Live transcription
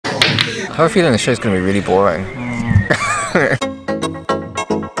I have a feeling the show's going to be really boring.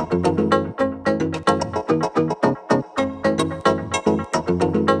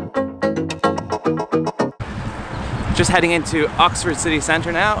 Just heading into Oxford city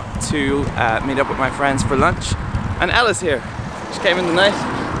centre now to meet up with my friends for lunch. And Ella's here. She came in the night.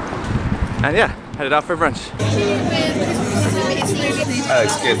 And yeah, headed off for brunch. That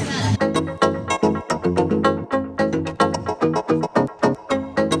looks good.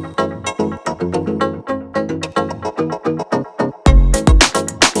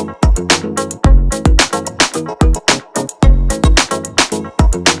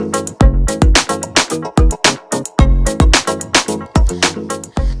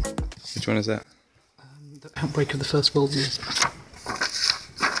 Which one is that? The outbreak of the First World War.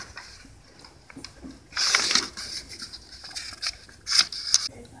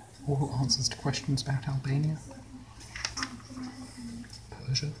 All answers to questions about Albania,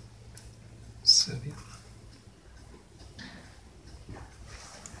 Persia, Serbia.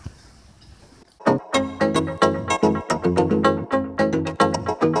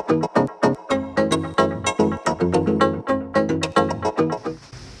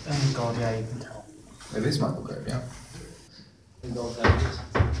 God, yeah, you can tell. It is Michael Gove, yeah.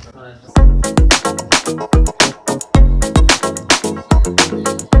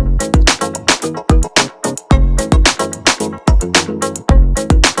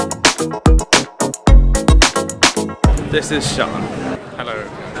 This is Sean. Hello.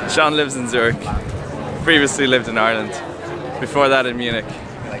 Sean lives in Zurich. Previously lived in Ireland. Before that in Munich,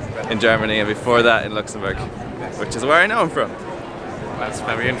 in Germany, and before that in Luxembourg, which is where I know him from. That's a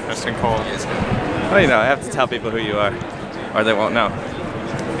very interesting call. Well, you know, I have to tell people who you are, or they won't know.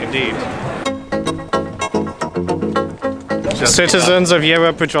 Indeed. Citizens of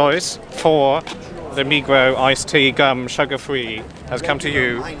Europe rejoice, for the Migros iced tea gum sugar-free has come to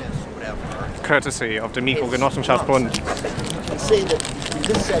you courtesy of the Mikro Genossenschaftsbund.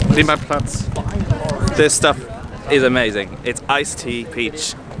 Platz. This stuff is amazing. It's iced tea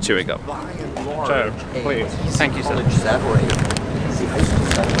peach chewing gum. So, please. Thank you, sir.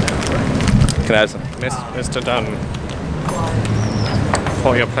 Can I have some? Mr. Dunn,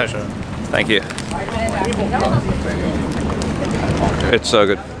 for your pleasure. Thank you. It's so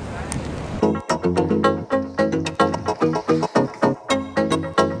good.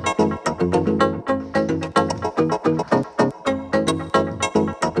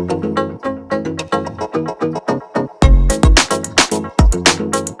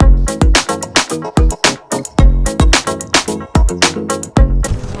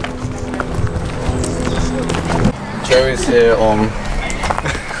 Joe is here on...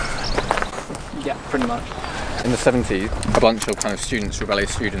 Yeah, pretty much. In the 70s, a bunch of kind of students,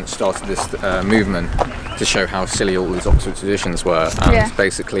 rebellious students, started this movement to show how silly all these Oxford traditions were. And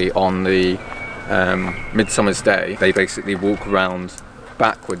basically on the Midsummer's Day, they basically walk around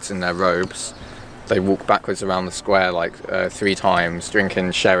backwards in their robes. They walk backwards around the square like 3 times,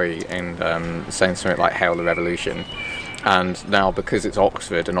 drinking sherry and saying something like "Hail the Revolution." And now, because it's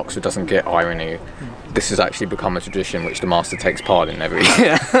Oxford and Oxford doesn't get irony, this has actually become a tradition which the master takes part in every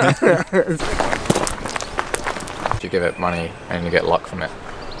year. You give it money and you get luck from it.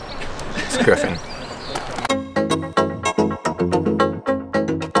 It's a griffin.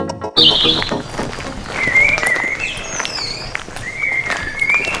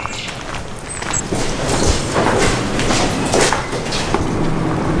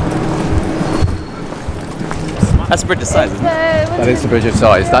 That's a bridge of size, isn't it? That is the bridge of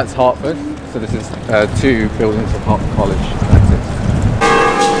size. That's Hertford. So this is 2 buildings of Hertford College. That's it.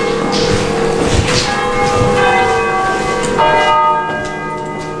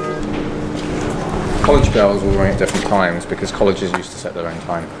 College bells will ring at different times because colleges used to set their own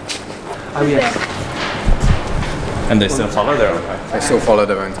time. Oh yes. And they still follow their own time. They still follow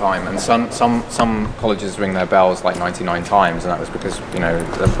their own time, and some colleges ring their bells like 99 times, and that was because, you know,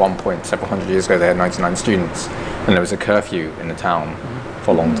 at one point several hundred years ago they had 99 students, and there was a curfew in the town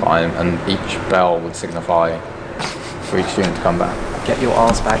for a long time, and each bell would signify for each student to come back. Get your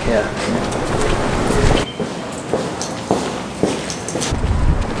arse back here.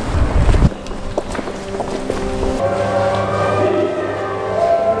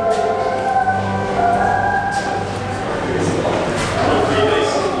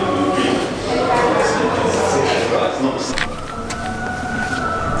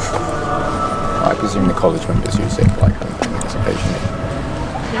 I presume the college members use it like things occasionally.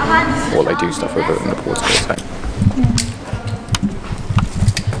 Or they do stuff with it in the port school.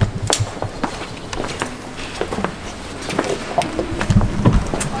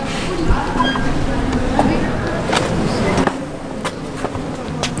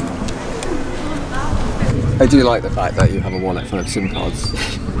 I do like the fact that you have a wallet full of SIM cards.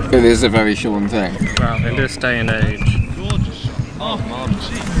 It is a very Sean thing. Well, in this day and age.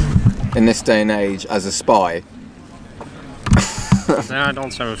 In this day and age, as a spy. Now I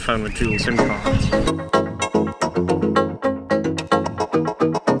don't have a phone with dual SIM cards.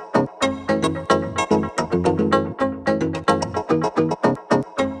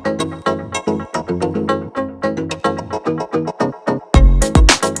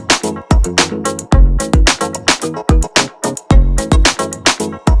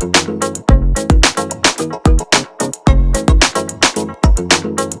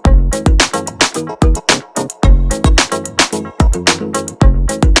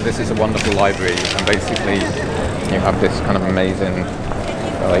 This is a wonderful library, and basically you have this kind of amazing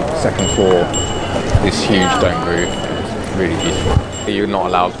like second floor, this huge dome roof. It's really beautiful. You're not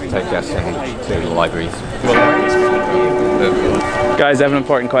allowed to take guests into the libraries. Guys, I have an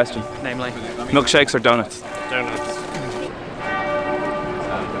important question. Namely? Milkshakes or donuts? Donuts.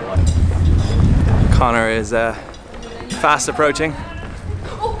 Connor is fast approaching.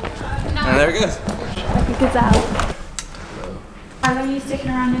 And there he goes. I think it's out. How long are you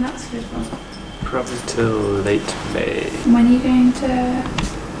sticking around in Oxford for? Probably till late May. When are you going to...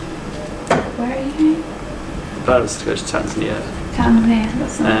 Where are you going? The plan was to go to Tanzania, Tanzania,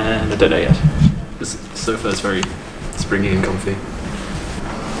 that's not... and I don't know yet. The sofa is very springy and comfy.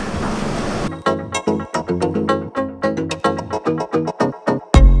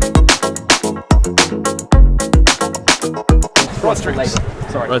 Broad Street.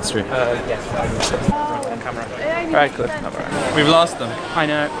 Sorry. Broad Street. Camera. Alright, good. We've lost them. I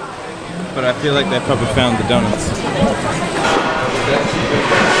know. But I feel like they probably found the donuts.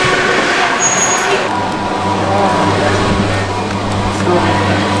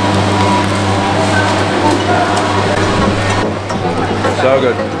 So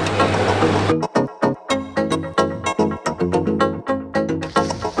good.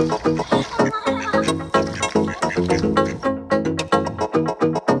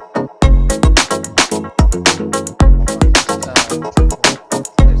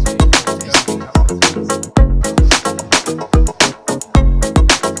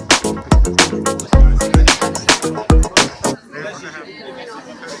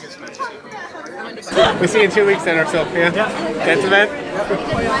 We'll see you in 2 weeks then or so, yeah? Gentlemen?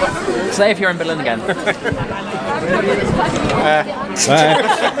 Say if you're in Berlin again. Bye.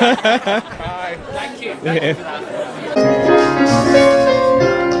 Bye. Thank you.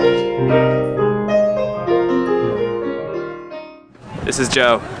 This is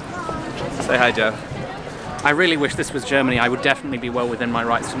Joe. Say hi, Joe. I really wish this was Germany. I would definitely be well within my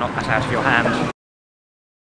rights to knock that out of your hand.